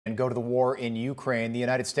and go to the war in Ukraine. The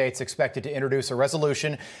United States expected to introduce a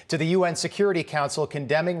resolution to the UN Security Council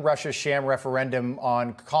condemning Russia's sham referendum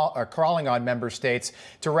on calling on member states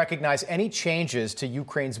to recognize any changes to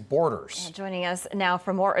Ukraine's borders. And joining us now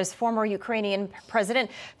for more is former Ukrainian President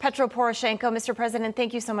Petro Poroshenko. Mr. President,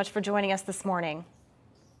 thank you so much for joining us this morning.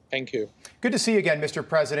 Thank you. Good to see you again, Mr.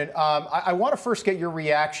 President. I want to first get your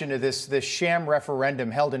reaction to this sham referendum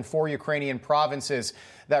held in 4 Ukrainian provinces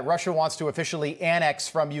that Russia wants to officially annex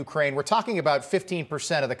from Ukraine. We're talking about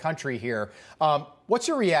 15% of the country here. What's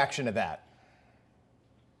your reaction to that?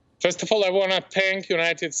 First of all, I want to thank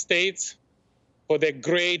United States for their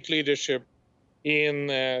great leadership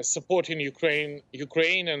in supporting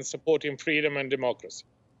Ukraine and supporting freedom and democracy.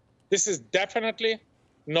 This is definitely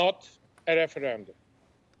not a referendum.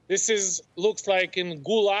 This looks like in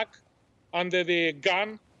Gulag, under the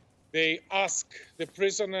gun, they ask the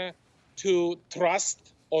prisoner to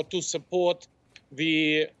trust or to support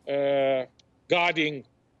the guarding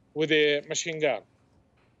with a machine gun.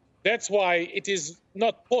 That's why it is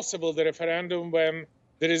not possible, the referendum, when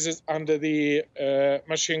there is under the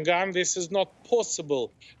machine gun. This is not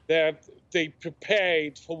possible that they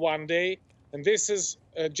prepared for one day. And this is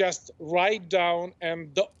just write down,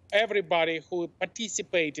 and everybody who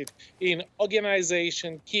participated in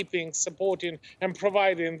organization, keeping, supporting, and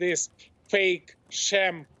providing this fake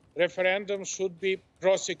sham referendum should be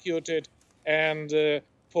prosecuted and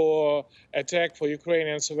for attack for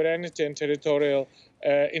Ukrainian sovereignty and territorial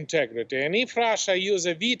integrity. And if Russia uses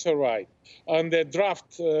a veto right on the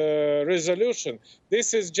draft resolution,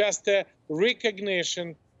 this is just a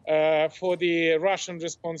recognition for the Russian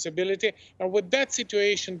responsibility. And with that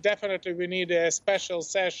situation, definitely we need a special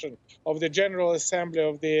session of the General Assembly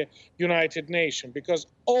of the United Nations, because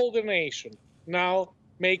all the nations now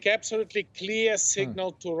make absolutely clear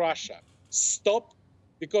signal to Russia. Stop,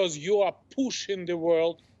 because you are pushing the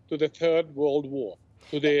world to the Third World War,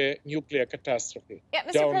 to the nuclear catastrophe. Yeah,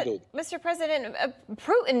 Mr. President,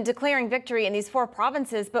 Putin declaring victory in these 4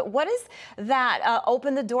 provinces, but what does that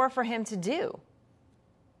open the door for him to do?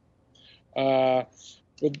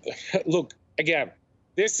 Look, again,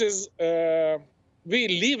 this is, we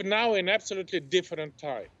live now in absolutely different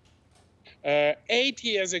time. 8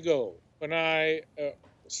 years ago, when I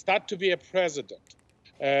started to be a president,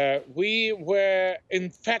 we were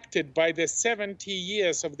infected by the 70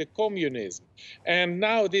 years of the communism. And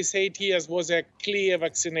now this 8 years was a clear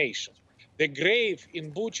vaccination. The grave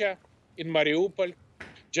in Bucha, in Mariupol,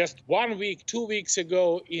 just 1 week, 2 weeks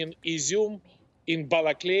ago in Izium, in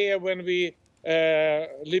Balakleia, when we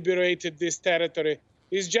liberated this territory,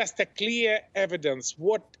 is just a clear evidence.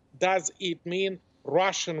 What does it mean,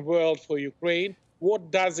 Russian world for Ukraine?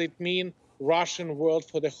 What does it mean, Russian world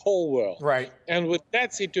for the whole world? Right. And with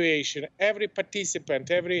that situation, every participant,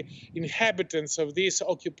 every inhabitant of this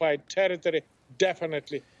occupied territory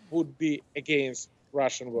definitely would be against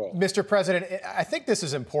Russian world. Mr. President, I think this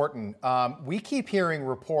is important. We keep hearing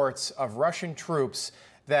reports of Russian troops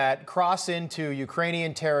that cross into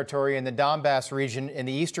Ukrainian territory in the Donbass region in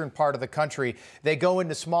the eastern part of the country. They go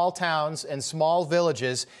into small towns and small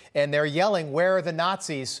villages, and they're yelling, "Where are the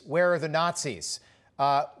Nazis? Where are the Nazis?"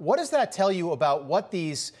 What does that tell you about what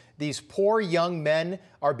these poor young men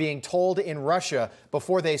are being told in Russia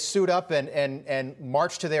before they suit up and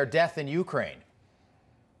march to their death in Ukraine?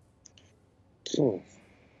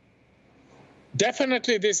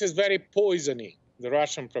 Definitely, this is very poisoning, the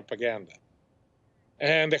Russian propaganda.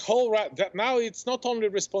 And the whole, now it's not only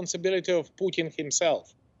responsibility of Putin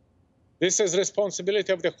himself. This is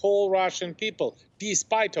responsibility of the whole Russian people,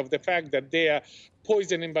 despite of the fact that they are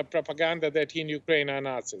poisoning by propaganda that in Ukraine are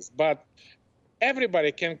Nazis. But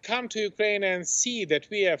everybody can come to Ukraine and see that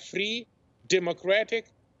we are free, democratic,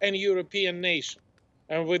 and European nation.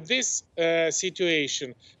 And with this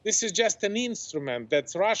situation, this is just an instrument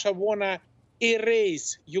that Russia wanna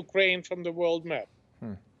erase Ukraine from the world map.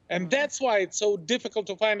 And that's why it's so difficult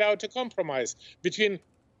to find out a compromise between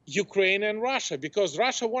Ukraine and Russia, because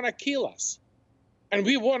Russia want to kill us, and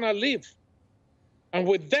we want to live. And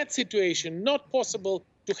with that situation, not possible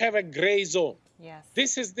to have a gray zone. Yes.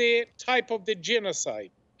 This is the type of the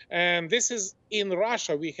genocide. And this is in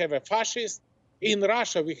Russia, we have a fascist. In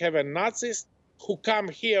Russia, we have a Nazis who come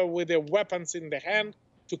here with their weapons in the hand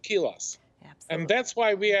to kill us. Absolutely. And that's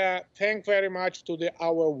why we are thank very much to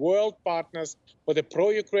our world partners for the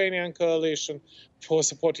pro-Ukrainian coalition for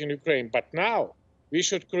supporting Ukraine. But now we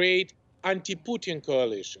should create anti-Putin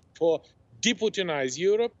coalition for deputinize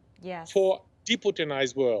Europe, yes, for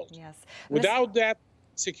deputinized world. Yes. Without that,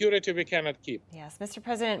 security we cannot keep. Yes, Mr.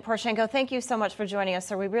 President Poroshenko, thank you so much for joining us,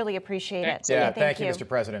 sir. We really appreciate it. Yeah, thank you, Mr.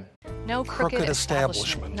 President. No crooked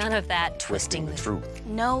establishment. None of that twisting the truth.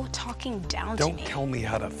 No talking down to me. Don't tell me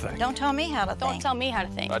how to think. Don't tell me how to think. Don't tell me how to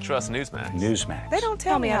think. I trust Newsmax. Newsmax. They don't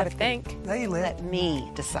tell me how to think. They Let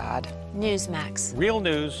me decide. Newsmax. Real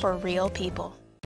news For real people.